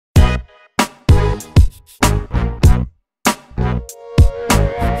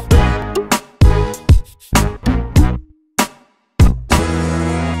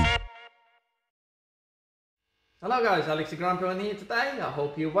Hello guys, AlexTheGrumpyOne here today. I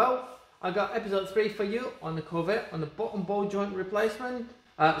hope you're well. I got episode 3 for you on the Corvette on the bottom ball joint replacement.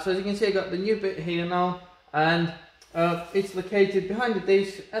 So as you can see, I got the new bit here now, and it's located behind the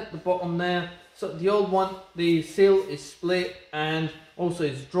disc at the bottom there. So the old one, the seal is split and also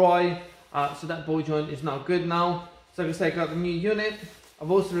it's dry, so that ball joint is not good now. So like I said, I got the new unit.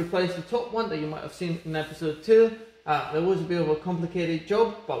 I've also replaced the top one that you might have seen in episode 2. There was a bit of a complicated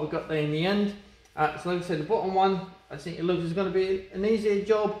job, but we got there in the end. So like I said, the bottom one, I think it looks is going to be an easier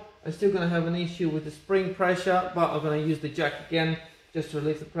job. I'm still going to have an issue with the spring pressure, but I'm going to use the jack again just to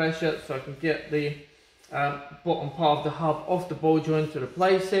release the pressure so I can get the bottom part of the hub off the ball joint to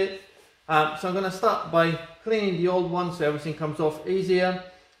replace it. So I'm going to start by cleaning the old one so everything comes off easier,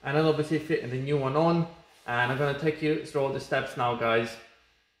 and then obviously fitting the new one on. And I'm going to take you through all the steps now, guys.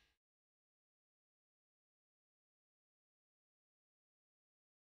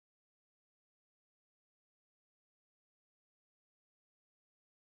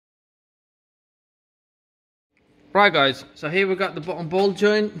 Right guys, so here we got the bottom ball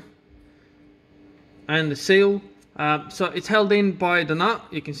joint and the seal. So it's held in by the nut,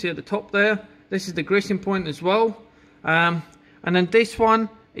 you can see at the top there. This is the greasing point as well. And then this one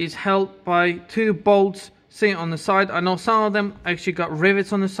is held by 2 bolts sitting on the side. I know some of them actually got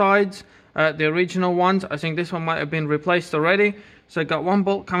rivets on the sides, the original ones. I think this one might have been replaced already. So I got 1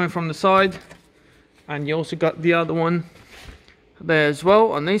 bolt coming from the side, and you also got the other one there as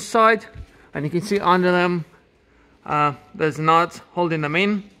well on this side. And you can see under them there's nuts holding them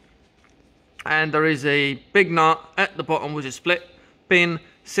in, and there is a big nut at the bottom with a split pin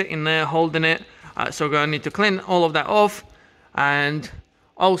sitting there holding it. So we're going to need to clean all of that off. And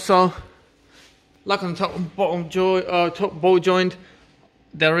also, like on the top ball joint,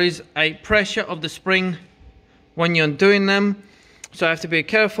 there is a pressure of the spring when you're undoing them, so I have to be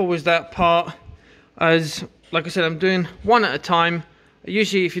careful with that part, as like I said, I'm doing one at a time.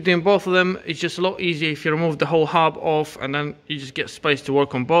 Usually if you're doing both of them, it's just a lot easier if you remove the whole hub off, and then you just get space to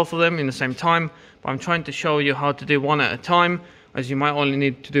work on both of them in the same time. But I'm trying to show you how to do one at a time, as you might only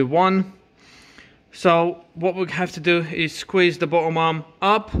need to do one. So what we have to do is squeeze the bottom arm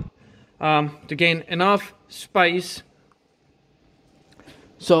up to gain enough space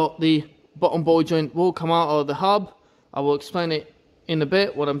so the bottom ball joint will come out of the hub. I will explain it in a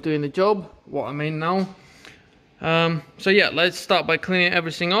bit when I'm doing the job, what I mean now. So yeah, let's start by cleaning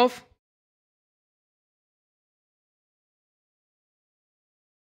everything off.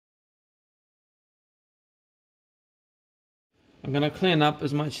 I'm gonna clean up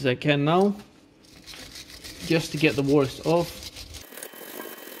as much as I can now, just to get the worst off.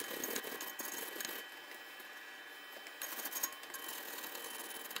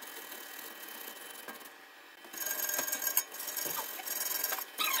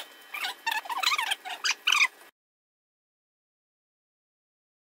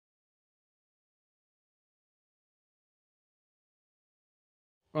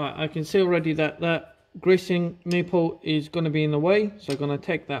 Right, I can see already that that greasing nipple is going to be in the way, so I'm going to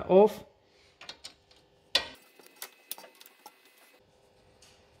take that off.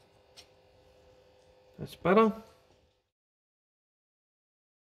 That's better.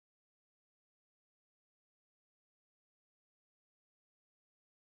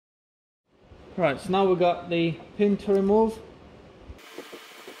 Right, so now we've got the pin to remove.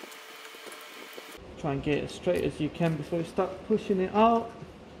 Try and get it as straight as you can before you start pushing it out.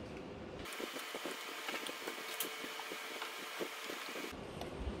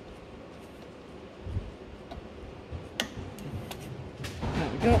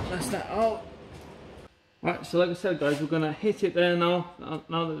 Go, that's that out. Right, so like I said guys, we're going to hit it there now that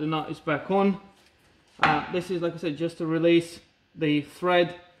the nut is back on. This is, like I said, just to release the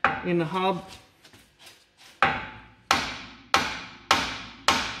thread in the hub.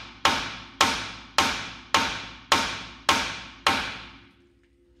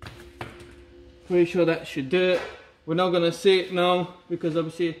 Pretty sure that should do it. We're not going to see it now because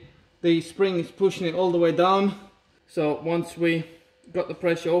obviously the spring is pushing it all the way down. So once we got the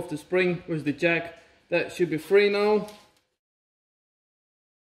pressure off the spring with the jack, that should be free now.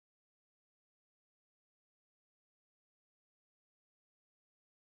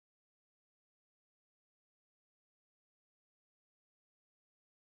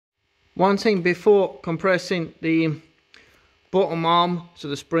 One thing before compressing the bottom arm so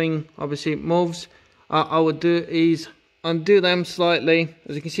the spring obviously moves, I would do is undo them slightly.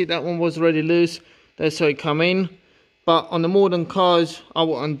 As you can see, that one was already loose, that's how it come in. but on the modern cars I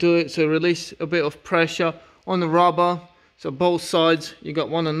will undo it, so release a bit of pressure on the rubber. So both sides, you got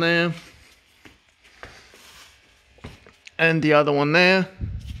one on there and the other one there,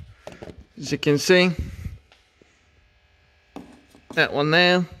 as you can see, that one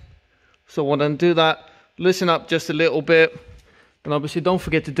there. So we'll undo that, loosen up just a little bit, and obviously don't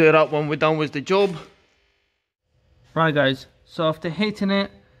forget to do it up when we're done with the job. Right guys, so after hitting it,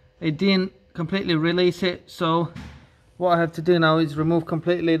 it didn't completely release it, so what I have to do now is remove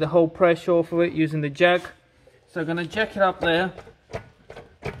completely the whole pressure off of it using the jack. So I'm going to jack it up there.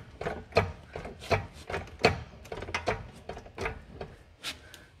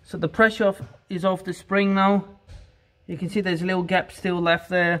 So the pressure is off the spring now. You can see there's a little gap still left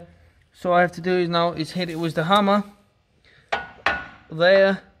there. So what I have to do now is hit it with the hammer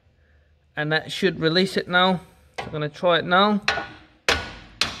there, and that should release it now. So I'm going to try it now.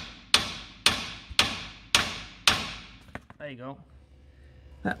 There you go.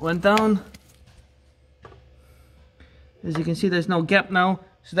 That went down. As you can see, there's no gap now,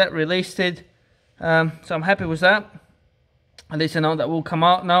 so that released it. So I'm happy with that. At least I know that will come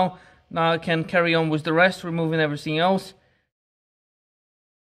out now. Now I can carry on with the rest, removing everything else.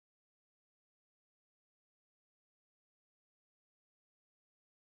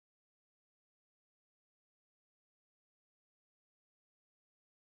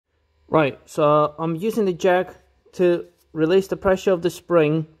 Right, so I'm using the jack to release the pressure of the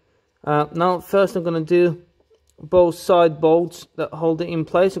spring. Now first I'm going to do both side bolts that hold it in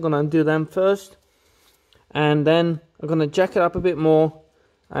place. I'm going to undo them first, and then I'm going to jack it up a bit more,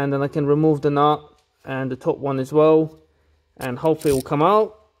 and then I can remove the nut and the top one as well, and hopefully it will come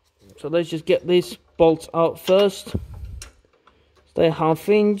out. So let's just get these bolts out first. Stay a half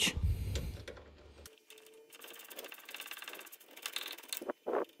inch.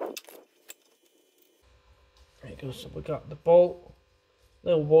 There you go, so we got the bolt,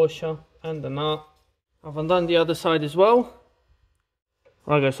 little washer and the nut. I've undone the other side as well.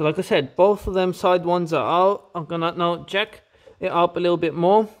 Right guys, so like I said, both of them side ones are out. I'm gonna now jack it up a little bit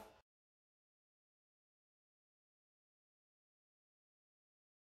more.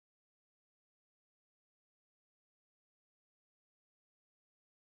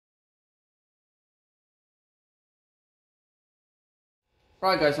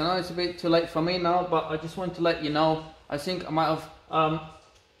 Right guys, I know it's a bit too late for me now, but I just want to let you know, I think I might have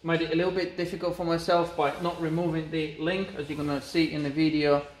made it a little bit difficult for myself by not removing the link. As you're gonna see in the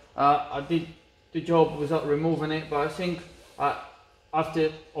video, I did the job without removing it, but I think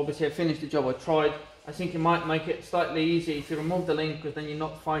after obviously I finished the job, I tried. I think it might make it slightly easier if you remove the link, because then you're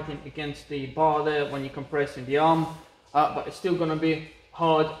not fighting against the bar there when you're compressing the arm. But it's still gonna be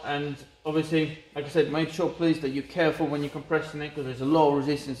hard, and obviously, like I said, make sure please that you're careful when you're compressing it, because there's a lot of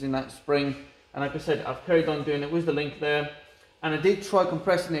resistance in that spring. And like I said, I've carried on doing it with the link there, and I did try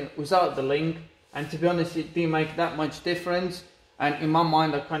compressing it without the link, and to be honest, it didn't make that much difference. And in my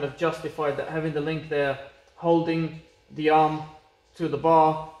mind, I kind of justified that having the link there holding the arm to the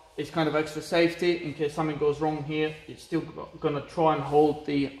bar is kind of extra safety in case something goes wrong here. It's still going to try and hold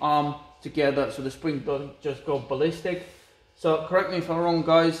the arm together so the spring doesn't just go ballistic. So correct me if I'm wrong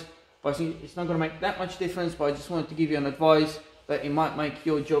guys, but I think it's not going to make that much difference, but I just wanted to give you an advice that it might make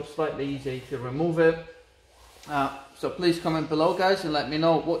your job slightly easier if you remove it. So please comment below guys and let me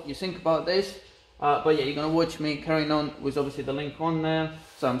know what you think about this. But yeah, you're going to watch me carrying on with obviously the link on there.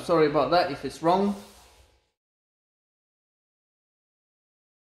 So I'm sorry about that if it's wrong.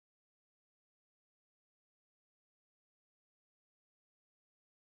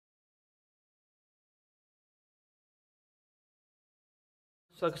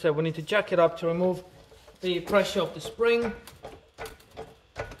 So like I said, we need to jack it up to remove the pressure of the spring.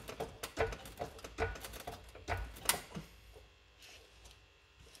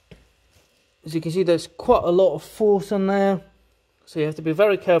 As you can see, there's quite a lot of force on there, so you have to be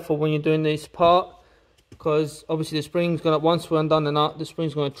very careful when you're doing this part, because obviously the spring's gonna, once we're undone the nut, the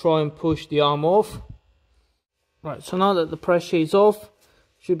spring's gonna try and push the arm off. Right, so now that the pressure is off,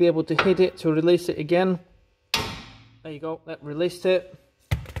 you should be able to hit it to release it again. There you go, that released it.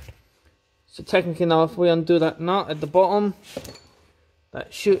 So technically now, if we undo that nut at the bottom,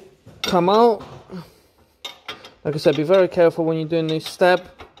 that should come out. Like I said, be very careful when you're doing this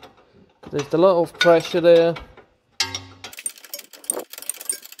step. There's a lot of pressure there.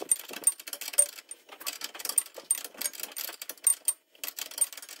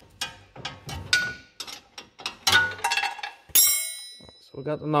 So we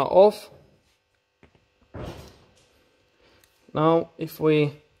got the nut off. Now if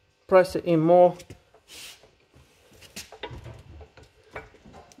we press it in more,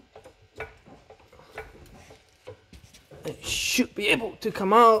 should be able to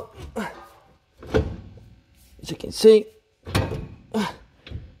come out. As you can see,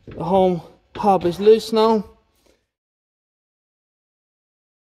 the whole hub is loose now.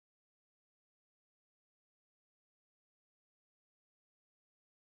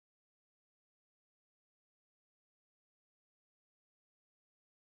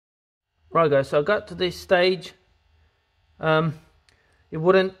 Right guys, so I got to this stage. It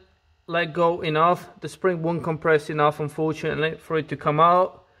wouldn't let go enough. The spring won't compress enough, unfortunately, for it to come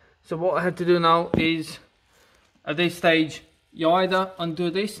out. So what I have to do now is, at this stage, you either undo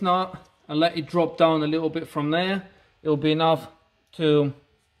this nut and let it drop down a little bit from there. It'll be enough to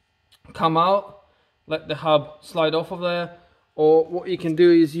come out. Let the hub slide off of there. Or what you can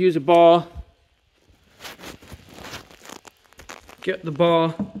do is use a bar. Get the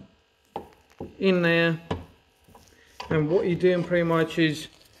bar in there, and what you're doing pretty much is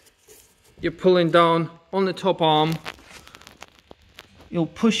you're pulling down on the top arm. You'll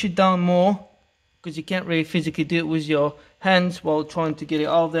push it down more because you can't really physically do it with your hands while trying to get it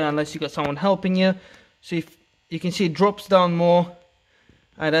out there unless you got someone helping you. So if you can see, it drops down more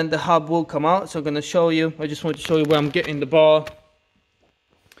and then the hub will come out. So I'm going to show you, I just want to show you where I'm getting the bar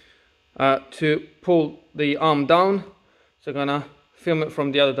to pull the arm down. So I'm going to film it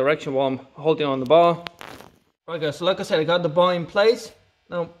from the other direction while I'm holding on the bar. Right guys, so like I said, I got the bar in place.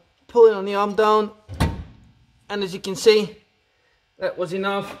 Now pulling on the arm down, and as you can see, that was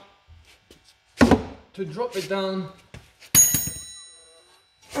enough to drop it down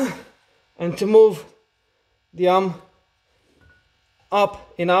and to move the arm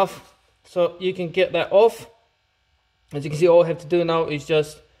up enough so you can get that off. As you can see, all I have to do now is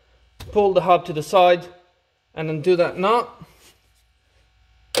just pull the hub to the side and undo that nut.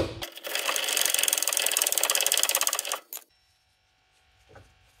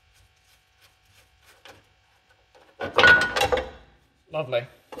 Lovely.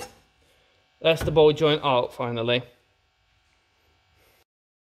 That's the ball joint out finally.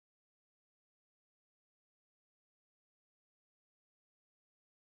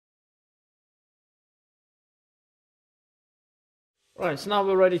 Right, so now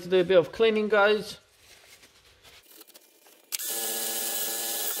we're ready to do a bit of cleaning, guys.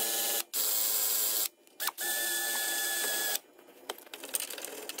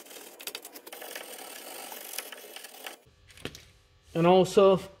 And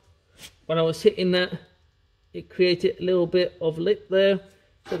also, when I was hitting that, it created a little bit of lip there.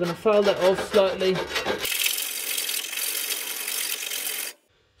 So I'm going to file that off slightly.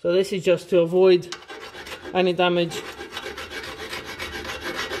 So this is just to avoid any damage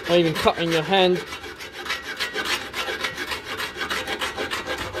or even cutting your hand.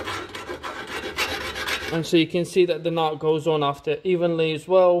 And so you can see that the nut goes on after evenly as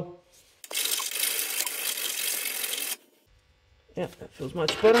well. Yeah, that feels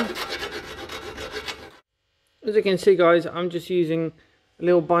much better. As you can see, guys, I'm just using a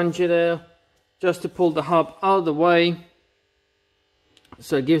little bungee there just to pull the hub out of the way,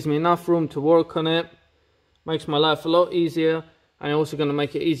 so it gives me enough room to work on it. Makes my life a lot easier, and also going to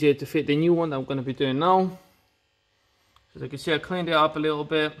make it easier to fit the new one that I'm going to be doing now. So as you can see, I cleaned it up a little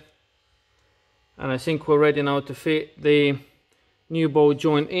bit, and I think we're ready now to fit the new ball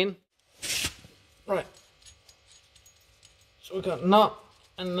joint in. Right. So we've got nut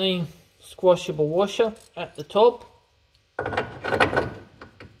and the squashable washer at the top.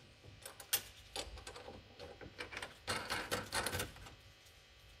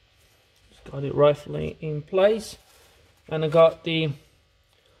 Just got it roughly in place. And I got the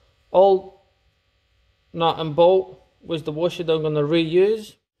old nut and bolt with the washer that I'm going to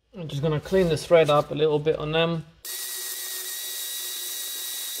reuse. I'm just going to clean the thread up a little bit on them.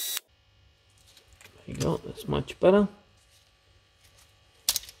 There you go, that's much better.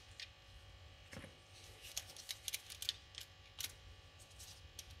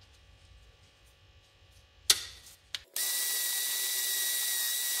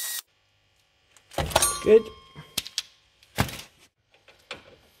 Good.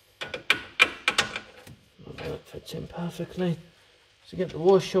 That fits in perfectly. So get the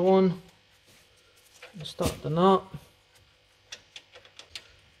washer on and start the nut.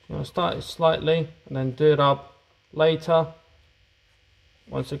 I'm going to start it slightly and then do it up later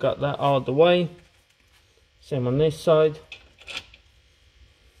once I got that out of the way. Same on this side.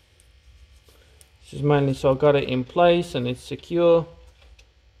 This is mainly so I got it in place and it's secure.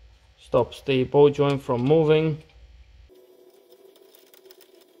 Stops the ball joint from moving.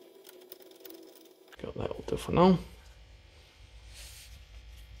 Got that all done for now.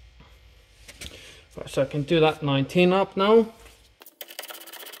 Right, so I can do that 19 up now.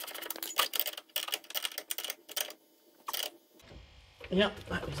 Yep,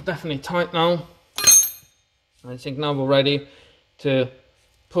 it's definitely tight now. I think now we're ready to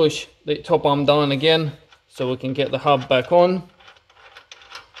push the top arm down again so we can get the hub back on.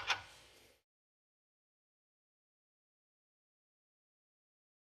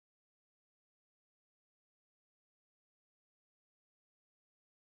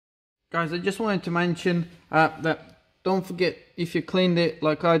 Guys, I just wanted to mention that don't forget, if you cleaned it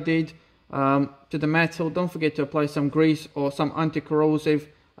like I did to the metal, don't forget to apply some grease or some anti-corrosive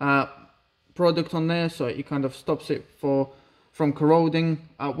product on there, so it kind of stops it from corroding.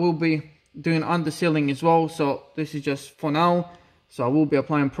 I will be doing undersealing as well, so this is just for now. So I will be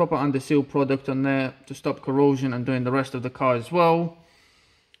applying proper underseal product on there to stop corrosion and doing the rest of the car as well.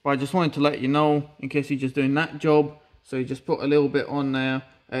 But I just wanted to let you know, in case you're just doing that job, so you just put a little bit on there.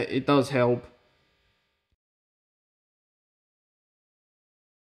 It does help.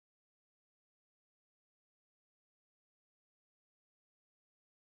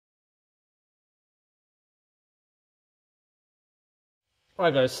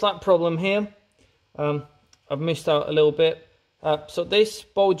 Right guys, slight problem here. I've missed out a little bit. So this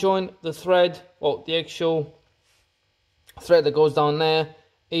ball joint, the thread, or the actual thread that goes down there,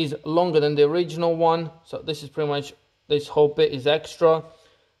 is longer than the original one. So this is pretty much, this whole bit is extra.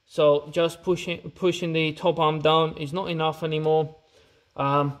 So just pushing the top arm down is not enough anymore. So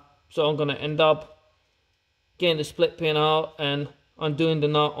I'm going to end up getting the split pin out and undoing the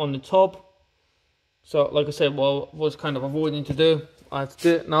nut on the top. So like I said, what I was kind of avoiding to do, I have to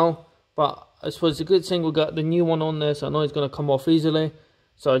do it now. But I suppose the good thing, we got the new one on there, so I know it's going to come off easily.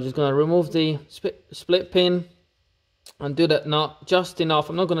 So I'm just going to remove the split pin and do that nut just enough.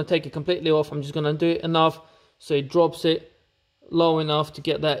 I'm not going to take it completely off, I'm just going to do it enough so it drops it low enough to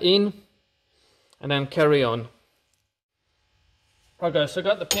get that in, and then carry on. Right guys, so I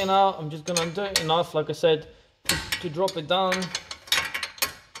got the pin out. I'm just gonna do it enough, like I said, to drop it down.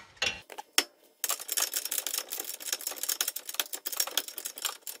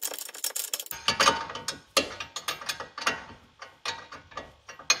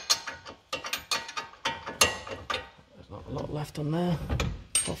 There's not a lot left on there.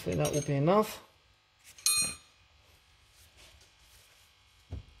 Hopefully that will be enough.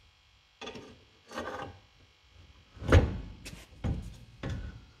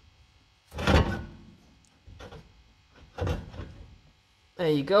 There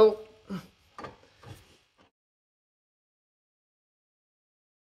you go.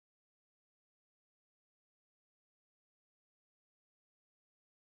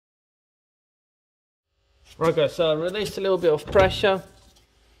 Right guys, so I released a little bit of pressure.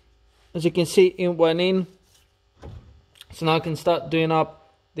 As you can see, it went in. So now I can start doing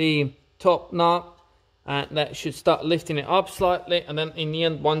up the top nut, and that should start lifting it up slightly. And then in the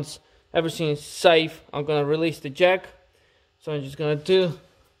end, once everything is safe, I'm going to release the jack. So I'm just going to do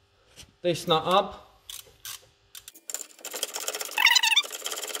this nut up.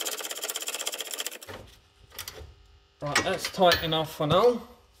 Right, that's tight enough for now.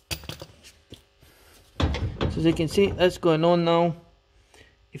 So as you can see, that's going on now.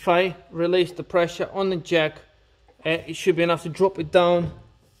 If I release the pressure on the jack, it should be enough to drop it down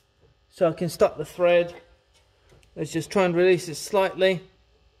so I can start the thread. Let's just try and release it slightly.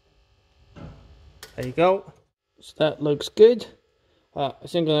 There you go. So that looks good. I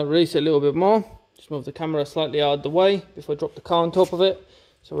think I'm going to release it a little bit more. Just move the camera slightly out of the way before I drop the car on top of it.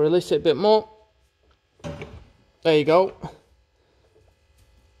 So release it a bit more. There you go.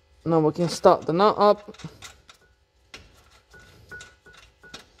 Now we can start the nut up.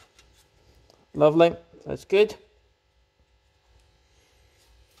 Lovely, that's good.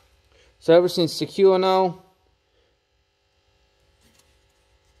 So everything's secure now.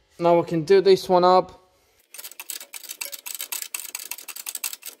 Now we can do this one up.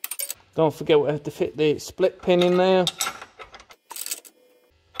 Don't forget we have to fit the split pin in there.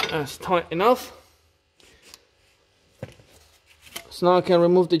 That's tight enough. So now I can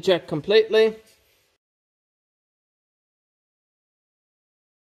remove the jack completely.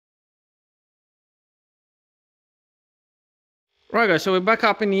 Right guys, so we're back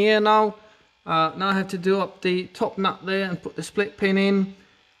up in the air now. Now I have to do up the top nut there and put the split pin in.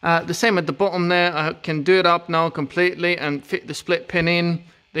 The same at the bottom there, I can do it up now completely and fit the split pin in.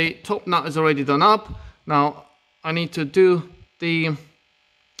 The top nut is already done up. Now I need to do the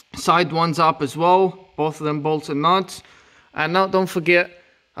side ones up as well, both of them bolts and nuts. And now don't forget,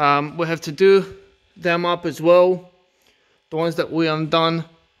 we have to do them up as well, the ones that we undone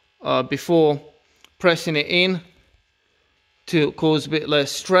before pressing it in, to cause a bit less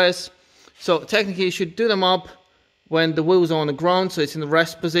stress. So technically you should do them up when the wheels are on the ground, so it's in the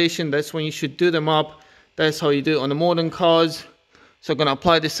rest position. That's when you should do them up. That's how you do it on the modern cars. So I'm going to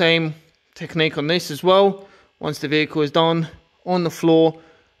apply the same technique on this as well. Once the vehicle is done on the floor,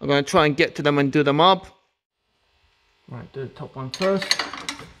 I'm going to try and get to them and do them up. Right, do the top one first.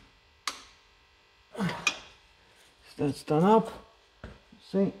 That's done up.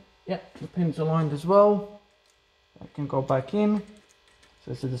 See, yeah, the pins are lined as well. I can go back in.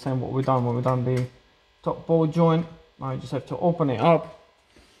 So this is the same what we've done when we've done the top ball joint. Now you just have to open it up.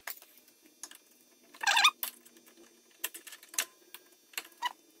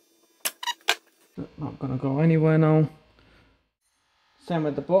 Not gonna go anywhere now. Same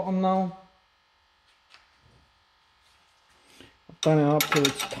at the bottom now. I've done it up till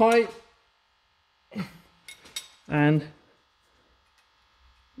it's tight. And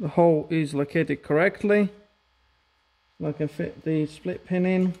the hole is located correctly. I can fit the split pin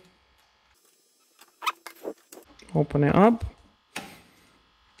in. Open it up.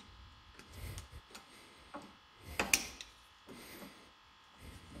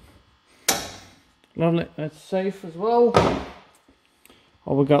 Lovely, that's safe as well.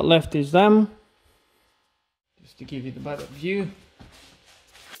 All we got left is them. Just to give you the better view.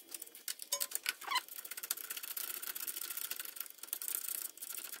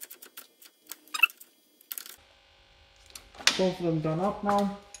 Both of them done up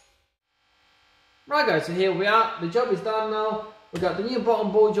now. Right guys, so here we are. The job is done now. We got the new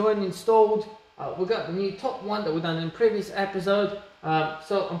bottom ball joint installed. We got the new top one that we done in the previous episode.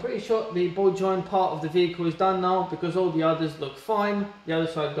 So I'm pretty sure the ball joint part of the vehicle is done now because all the others look fine. The other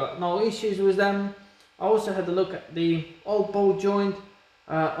side got no issues with them. I also had a look at the old ball joint.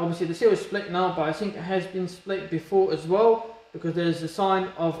 Obviously the seal is split now, but I think it has been split before as well because there's a sign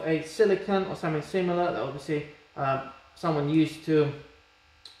of a silicone or something similar that obviously someone used to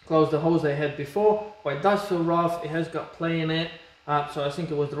close the holes they had before, but it does feel rough. It has got play in it, so I think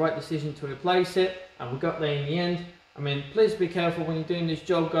it was the right decision to replace it, and we got there in the end. I mean, please be careful when you're doing this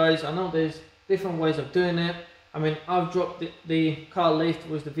job, guys. I know there's different ways of doing it. I mean, I've dropped the car lift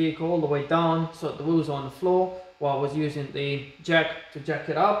with the vehicle all the way down so the wheels are on the floor while I was using the jack to jack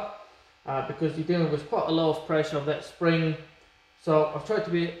it up, because you're dealing with quite a lot of pressure of that spring. So I've tried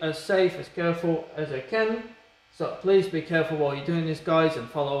to be as safe, as careful as I can. So please be careful while you're doing this, guys, and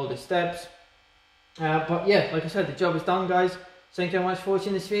follow all the steps. But yeah, like I said, the job is done, guys. Thank you very much for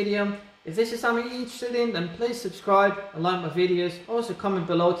watching this video. If this is something you're interested in, then please subscribe and like my videos. Also comment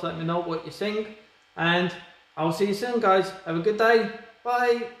below to let me know what you think. And I'll see you soon, guys. Have a good day.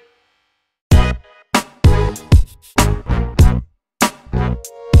 Bye.